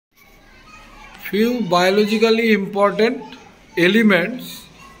few biologically important elements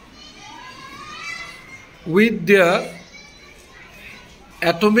with their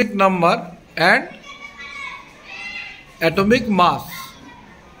atomic number and atomic mass.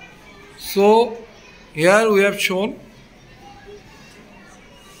 So here we have shown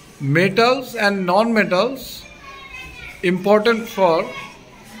metals and non-metals important for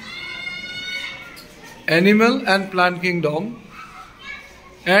animal and plant kingdom,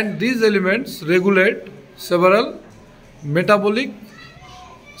 and these elements regulate several metabolic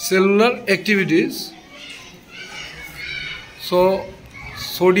cellular activities. So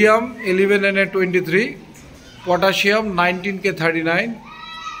sodium 11Na23, potassium 19K39,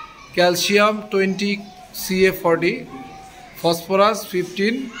 calcium 20Ca40, phosphorus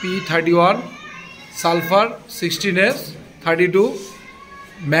 15P31, sulfur 16S32,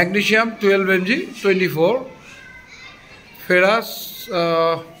 magnesium 12Mg24, ferrous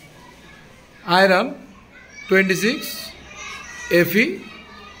iron 26, Fe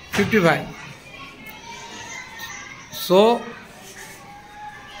 55. So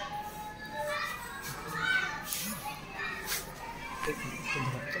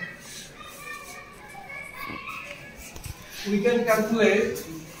we can calculate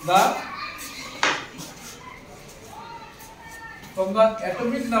from the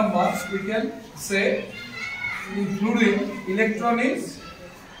atomic number, we can say, including electron is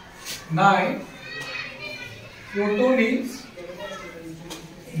 9, proton is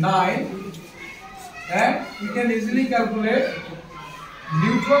 9, and we can easily calculate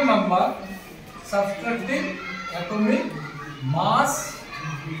neutron number subtracting atomic mass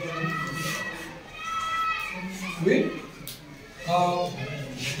with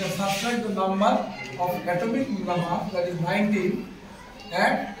we can subtract the number of atomic mass, that is 19,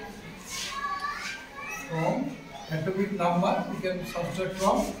 and from atomic number we can subtract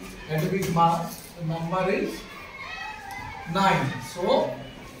from atomic mass, the number is 9. So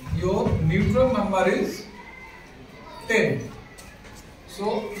your neutron number is 10. So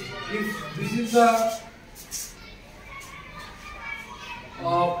if this is the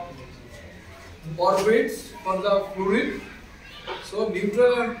orbits for the fluid, so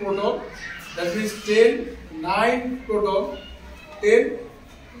neutron and proton, that means 10, 9 proton, 10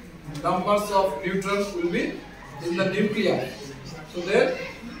 numbers of neutrons will be in the nucleus. So there,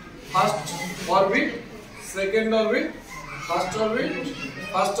 first orbit, second orbit, first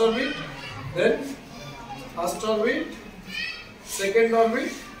orbit, then first orbit, second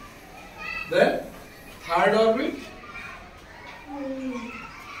orbit, then third orbit,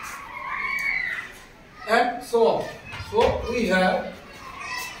 and so on. So we have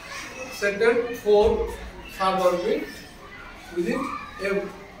second, fourth, third orbit within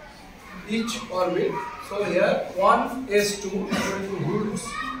each orbit. So here 1s2 according to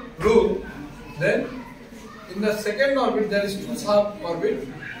rule. Then in the second orbit there is two sub orbit.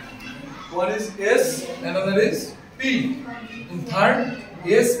 One is S, another is P. In third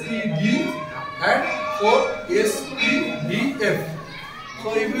SPD and fourth SPDF. So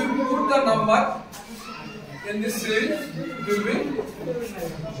if you put the number in this series, it will be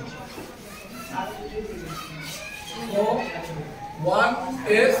so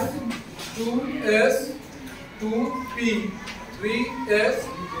 1S, 2S, 2P, 3S,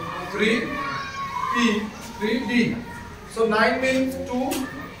 3P, 3D. So 9 means 2,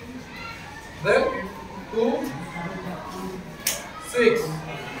 then 2, 6.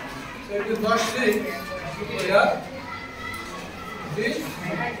 So it is not 6. So here this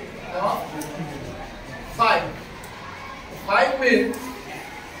 5. 5 means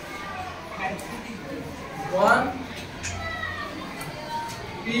 1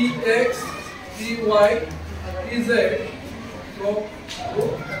 Px, Py, Pz from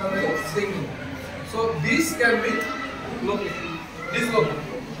another single. So this can be dislocated.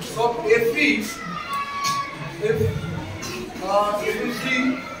 So Fe, if you see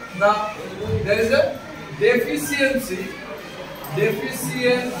there is a deficiency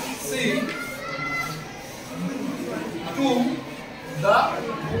to the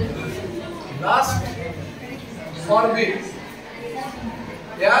last orbit.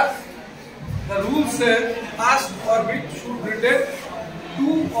 Yes, the rule says first orbit should retain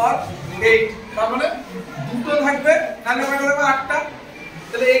 2 or 8. তার মানে দুটো থাকবে, নালে কয়টা থাকবে? 8টা।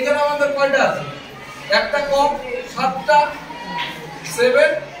 তাহলে এইখানে আমাদের কয়টা আছে? একটা কম, 7টা, 7।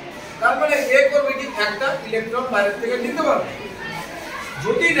 তার মানে এ করবে কি একটা ইলেকট্রন বাইরে থেকে নিতে পারবে।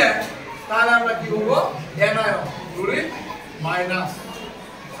 যদি নেয় তাহলে আমরা কি করব? Anion fluorine minus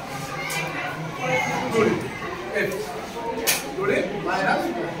fluorine F fluorine minus,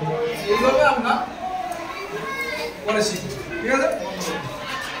 এইভাবে আমরা পরে শিখব। ঠিক আছে?